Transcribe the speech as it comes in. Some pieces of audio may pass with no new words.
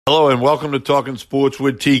Hello and welcome to Talking Sports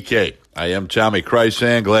with TK. I am Tommy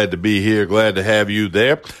Krysan. Glad to be here. Glad to have you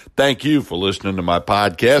there. Thank you for listening to my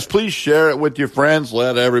podcast. Please share it with your friends.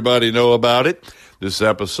 Let everybody know about it. This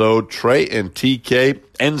episode, Trey and TK,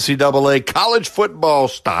 NCAA college football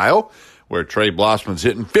style, where Trey Blossman's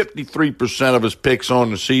hitting 53% of his picks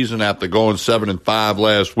on the season after going 7-5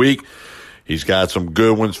 last week. He's got some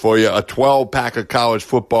good ones for you. A 12-pack of college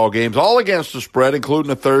football games, all against the spread,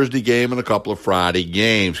 including a Thursday game and a couple of Friday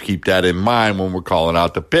games. Keep that in mind when we're calling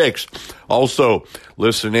out the picks. Also,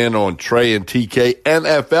 listen in on Trey and TK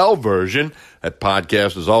NFL version. That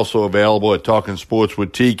podcast is also available at Talking Sports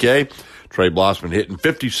with TK. Trey Blossman hitting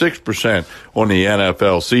 56% on the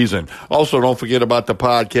NFL season. Also, don't forget about the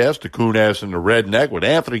podcast, The Coon Ass and the Redneck, with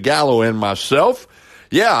Anthony Gallo and myself.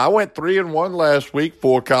 Yeah, I went 3-1 last week,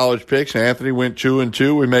 4 college picks. Anthony went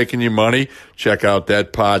 2-2. We're making you money. Check out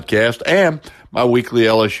that podcast and my weekly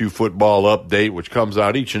LSU football update, which comes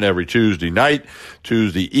out each and every Tuesday night,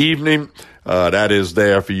 Tuesday evening. That is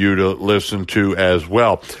there for you to listen to as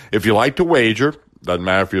well. If you like to wager, doesn't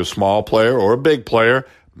matter if you're a small player or a big player,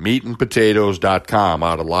 meatandpotatoes.com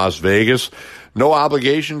out of Las Vegas. No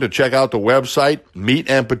obligation to check out the website,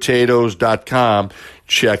 meatandpotatoes.com.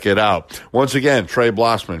 Check it out. Once again, Trey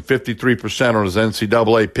Blossman, 53% on his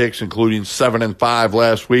NCAA picks, including 7-5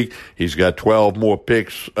 last week. He's got 12 more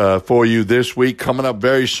picks for you this week coming up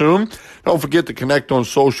very soon. Don't forget to connect on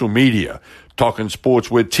social media. Talking Sports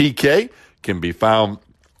with TK can be found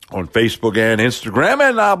on Facebook and Instagram,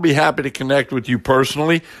 and I'll be happy to connect with you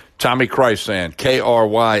personally. Tommy Krysan,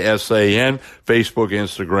 Krysan, Facebook,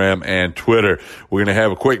 Instagram, and Twitter. We're going to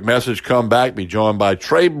have a quick message come back, be joined by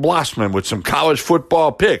Trey Blossman with some college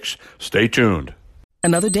football picks. Stay tuned.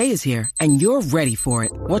 Another day is here, and you're ready for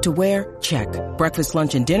it. What to wear? Check. Breakfast,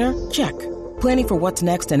 lunch, and dinner? Check. Planning for what's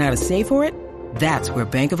next and how to save for it? That's where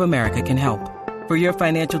Bank of America can help. For your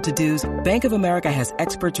financial to-dos, Bank of America has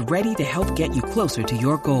experts ready to help get you closer to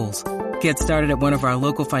your goals. Get started at one of our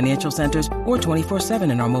local financial centers or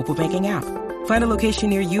 24/7 in our mobile banking app. Find a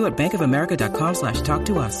location near you at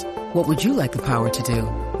bankofamerica.com/talktous. What would you like the power to do?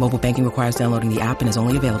 Mobile banking requires downloading the app and is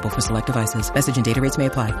only available for select devices. Message and data rates may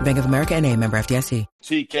apply. Bank of America N.A., member FDIC.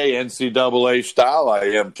 TK NCAA style. I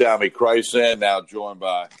am Tommy Krysan, now joined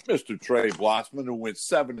by Mr. Trey Blossman, who went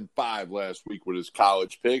 7-5 last week with his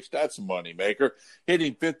college picks. That's a moneymaker.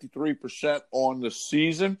 Hitting 53% on the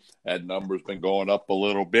season. That number's been going up a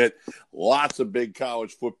little bit. Lots of big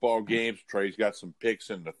college football games. Trey's got some picks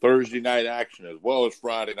in the Thursday night action as well as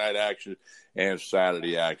Friday night action and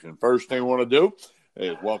Saturday action. First thing I want to do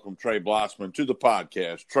is welcome Trey Blossman to the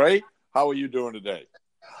podcast. Trey, how are you doing today?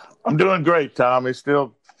 I'm doing great, Tommy.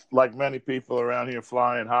 Still, like many people around here,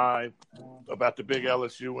 flying high about the big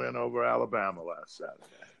LSU win over Alabama last Saturday.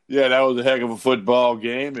 Yeah, that was a heck of a football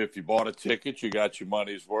game. If you bought a ticket, you got your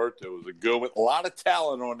money's worth. It was a good one. A lot of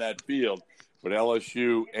talent on that field. But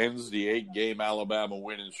LSU ends the 8-game Alabama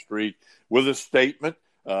winning streak with a statement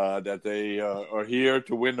that they are here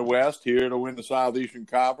to win the West, here to win the Southeastern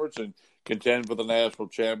Conference, and contend for the national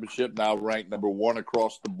championship, now ranked number 1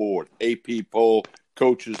 across the board. AP poll,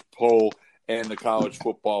 coaches poll, and the college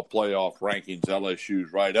football playoff rankings.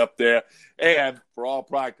 LSU's right up there. And for all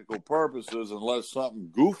practical purposes, unless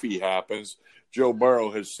something goofy happens, Joe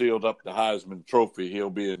Burrow has sealed up the Heisman Trophy.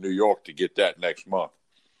 He'll be in New York to get that next month.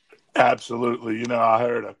 Absolutely. You know, I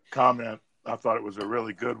heard a comment. I thought it was a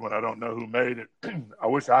really good one. I don't know who made it. I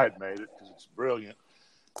wish I had made it because it's brilliant.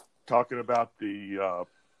 Talking about the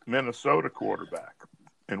Minnesota quarterback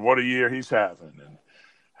and what a year he's having and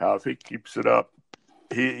how if he keeps it up,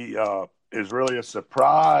 he is really a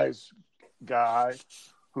surprise guy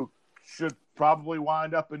who should probably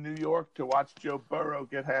wind up in New York to watch Joe Burrow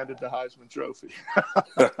get handed the Heisman Trophy.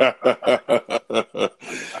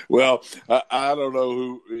 Well, I don't know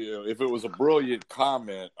who, if it was a brilliant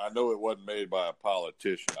comment, I know it wasn't made by a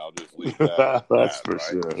politician. I'll just leave that. That's for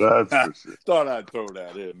sure. That's for sure. Thought I'd throw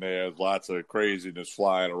that in there. There's lots of craziness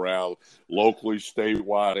flying around locally,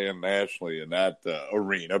 statewide, and nationally in that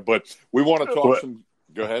arena. But we want to talk some.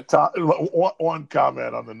 Go ahead. One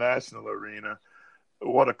comment on the national arena.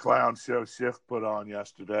 What a clown show Schiff put on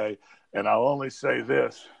yesterday. And I'll only say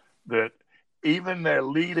this, that even their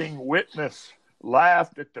leading witness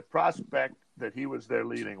laughed at the prospect that he was their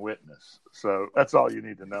leading witness. So that's all you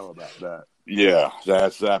need to know about that. Yeah,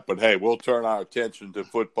 that's that. But, hey, we'll turn our attention to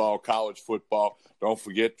football, college football. Don't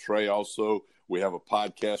forget, Trey, also, we have a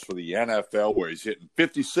podcast for the NFL where he's hitting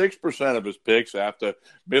 56% of his picks after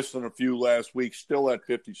missing a few last week, still at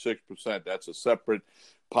 56%. That's a separate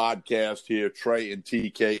podcast here, Trey and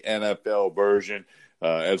TK NFL version.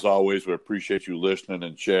 As always, we appreciate you listening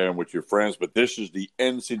and sharing with your friends. But this is the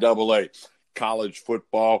NCAA college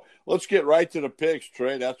football. Let's get right to the picks,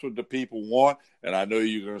 Trey. That's what the people want, and I know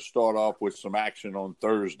you're going to start off with some action on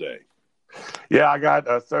Thursday. Yeah, I got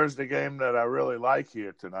a Thursday game that I really like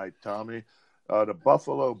here tonight, Tommy. The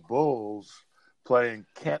Buffalo Bulls playing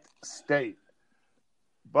Kent State.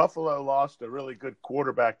 Buffalo lost a really good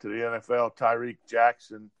quarterback to the NFL, Tyreek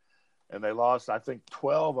Jackson, and they lost, I think,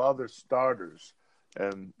 12 other starters.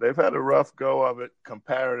 And they've had a rough go of it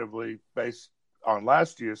comparatively based on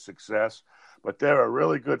last year's success, but they're a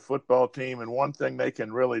really good football team, and one thing they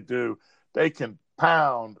can really do, they can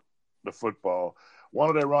pound the football. One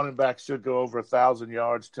of their running backs should go over 1,000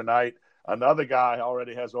 yards tonight. Another guy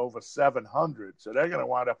already has over 700, so they're going to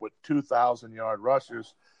wind up with 2,000-yard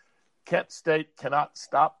rushers. Kent State cannot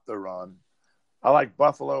stop the run. I like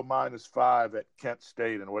Buffalo -5 at Kent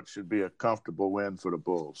State and what should be a comfortable win for the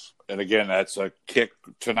Bulls. And again, that's a kick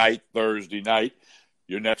tonight, Thursday night.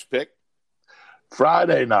 Your next pick?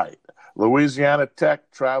 Friday night, Louisiana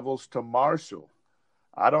Tech travels to Marshall.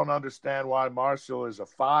 I don't understand why Marshall is a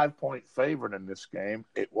 5-point favorite in this game.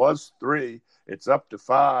 It was 3. It's up to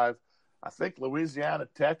 5. I think Louisiana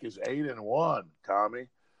Tech is 8-1, Tommy.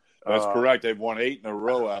 That's correct. They've won 8 in a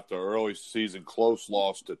row after an early season close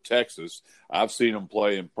loss to Texas. I've seen them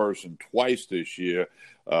play in person twice this year,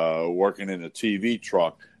 working in a TV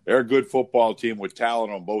truck. They're a good football team with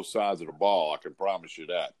talent on both sides of the ball. I can promise you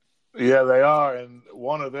that. Yeah, they are. And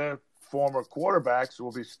one of their former quarterbacks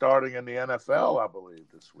will be starting in the NFL, I believe,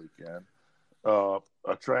 this weekend.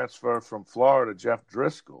 A transfer from Florida, Jeff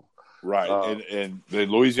Driscoll. Right, and the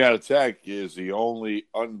Louisiana Tech is the only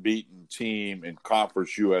unbeaten team in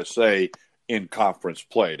Conference USA in conference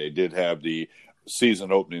play. They did have the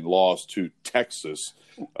season opening loss to Texas,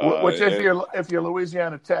 which if you're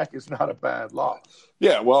Louisiana Tech is not a bad loss.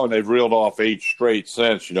 Yeah, well, and they've reeled off 8 straight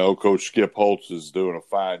since. You know, Coach Skip Holtz is doing a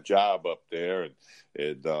fine job up there, and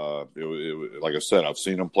like I said, I've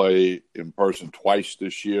seen them play in person twice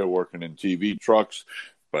this year, working in TV trucks.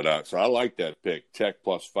 But so I like that pick, Tech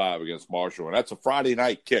 +5 against Marshall. And that's a Friday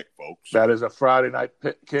night kick, folks. That is a Friday night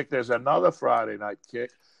kick. There's another Friday night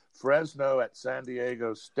kick, Fresno at San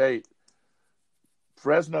Diego State.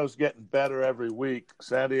 Fresno's getting better every week.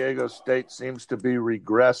 San Diego State seems to be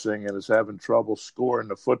regressing and is having trouble scoring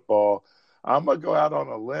the football. I'm going to go out on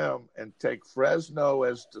a limb and take Fresno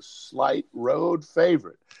as the slight road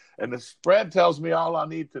favorite. And the spread tells me all I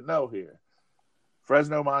need to know here.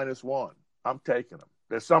 Fresno -1. I'm taking them.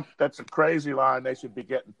 That's a crazy line. They should be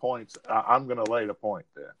getting points. I'm going to lay the point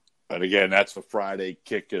there. And again, that's a Friday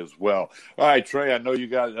kick as well. All right, Trey, I know you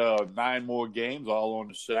got 9 more games all on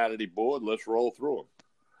the Saturday board. Let's roll through them.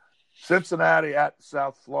 Cincinnati at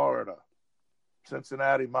South Florida.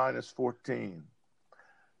 Cincinnati -14.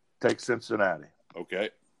 Take Cincinnati. Okay.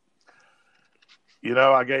 You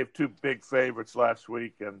know, I gave 2 big favorites last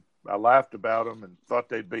week, and I laughed about them and thought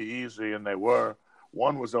they'd be easy, and they were.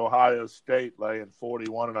 One was Ohio State laying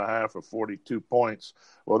 41.5 or 42 points.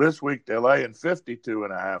 Well, this week they're laying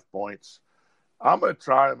 52.5 points. I'm going to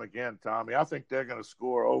try them again, Tommy. I think they're going to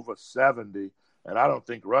score over 70, and I don't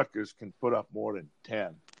think Rutgers can put up more than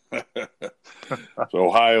 10. So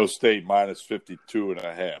Ohio State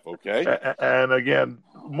 -52.5, okay? And again,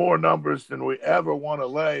 more numbers than we ever want to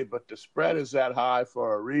lay, but the spread is that high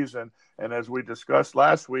for a reason. And as we discussed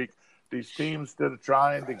last week, these teams that are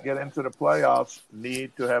trying to get into the playoffs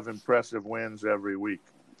need to have impressive wins every week.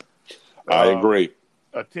 I agree.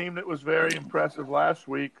 A team that was very impressive last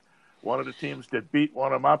week, one of the teams that beat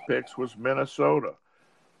one of my picks was Minnesota.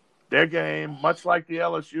 Their game, much like the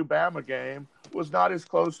LSU-Bama game, was not as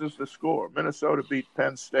close as the score. Minnesota beat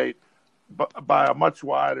Penn State by a much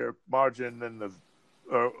wider margin than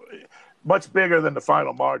much bigger than the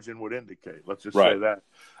final margin would indicate. Let's just say that.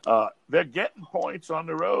 They're getting points on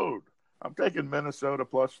the road. I'm taking Minnesota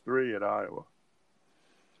 +3 at Iowa.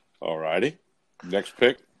 All righty. Next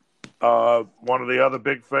pick. One of the other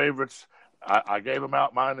big favorites, I gave them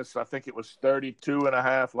out minus, I think it was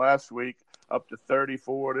 32.5 last week, up to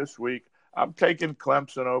 34 this week. I'm taking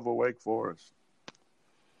Clemson over Wake Forest.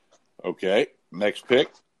 Okay. Next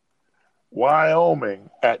pick. Wyoming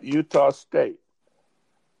at Utah State.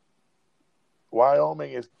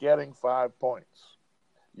 Wyoming is getting 5 points.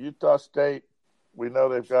 Utah State, we know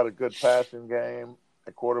they've got a good passing game.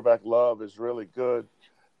 The quarterback Love is really good.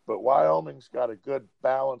 But Wyoming's got a good,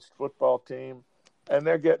 balanced football team, and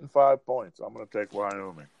they're getting 5 points. I'm going to take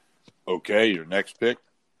Wyoming. Okay, your next pick.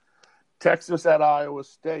 Texas at Iowa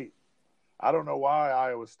State. I don't know why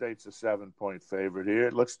Iowa State's a 7-point favorite here.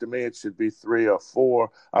 It looks to me it should be 3 or 4.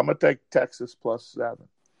 I'm going to take Texas +7.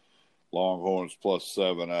 Longhorns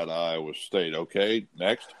 +7 at Iowa State. Okay,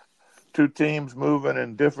 next. 2 teams moving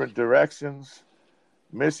in different directions.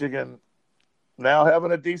 Michigan now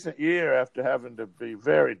having a decent year after having to be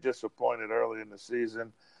very disappointed early in the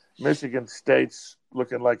season. Michigan State's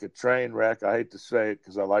looking like a train wreck. I hate to say it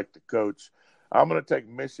because I like the coach. I'm going to take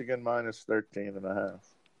Michigan minus 13.5.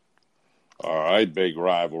 All right, big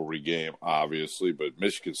rivalry game, obviously, but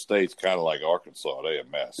Michigan State's kind of like Arkansas. They a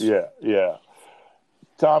mess. Yeah.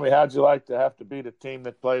 Tommy, how'd you like to have to beat a team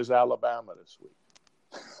that plays Alabama this week?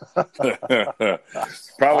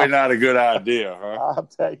 Probably not a good idea, huh? I'm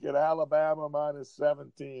taking Alabama minus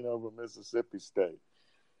 17 over Mississippi State.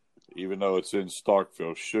 Even though it's in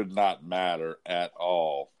Starkville, should not matter at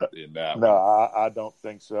all in that one. No, I don't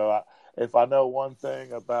think so. If I know one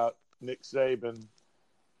thing about Nick Saban,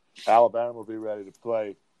 Alabama will be ready to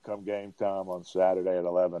play come game time on Saturday at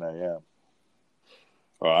 11 a.m.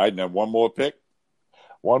 All right, and then one more pick.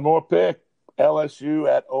 One more pick. LSU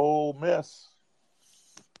at Ole Miss.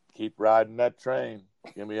 Keep riding that train.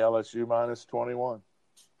 Give me LSU minus 21.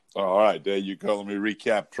 All right, there you go. Let me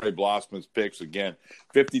recap Trey Blossman's picks again.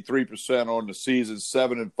 53% on the season,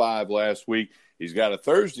 7-5 last week. He's got a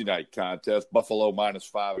Thursday night contest, Buffalo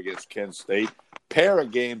 -5 against Kent State. Pair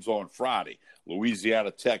of games on Friday.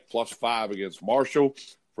 Louisiana Tech +5 against Marshall.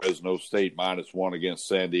 Fresno State -1 against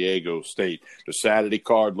San Diego State. The Saturday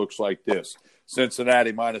card looks like this.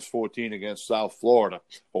 Cincinnati -14 against South Florida.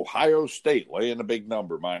 Ohio State laying a big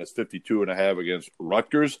number, -52.5 against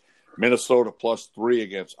Rutgers. Minnesota +3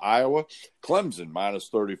 against Iowa. Clemson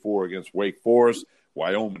 -34 against Wake Forest.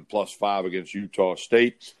 Wyoming +5 against Utah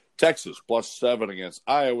State. Texas +7 against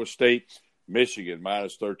Iowa State. Michigan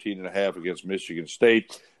 -13.5 against Michigan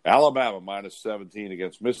State. Alabama -17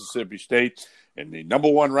 against Mississippi State. And the number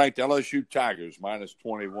one ranked LSU Tigers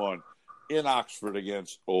 -21 in Oxford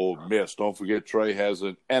against Ole Miss. Don't forget, Trey has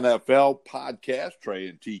an NFL podcast, Trey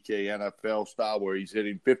and TK NFL style, where he's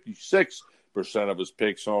hitting 56% of his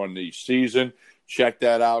picks on the season. Check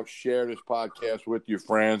that out. Share this podcast with your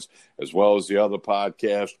friends, as well as the other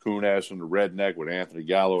podcast, Coon-Ass and the Redneck with Anthony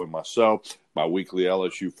Gallo and myself. My weekly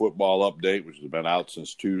LSU football update, which has been out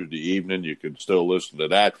since 2 in the evening. You can still listen to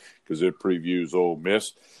that because it previews Ole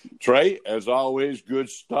Miss. Trey, as always, good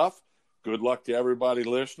stuff. Good luck to everybody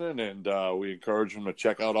listening, and we encourage them to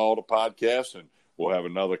check out all the podcasts, and we'll have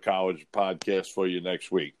another college podcast for you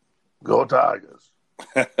next week. Go Tigers.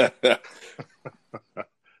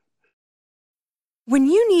 When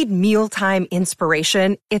you need mealtime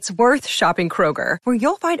inspiration, it's worth shopping Kroger, where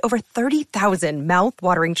you'll find over 30,000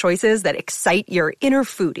 mouth-watering choices that excite your inner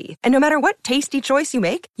foodie. And no matter what tasty choice you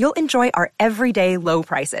make, you'll enjoy our everyday low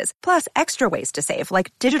prices, plus extra ways to save,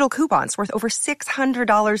 like digital coupons worth over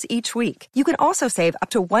 $600 each week. You can also save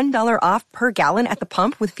up to $1 off per gallon at the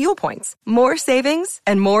pump with fuel points. More savings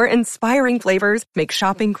and more inspiring flavors make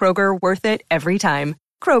shopping Kroger worth it every time.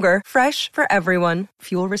 Kroger, fresh for everyone.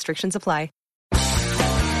 Fuel restrictions apply.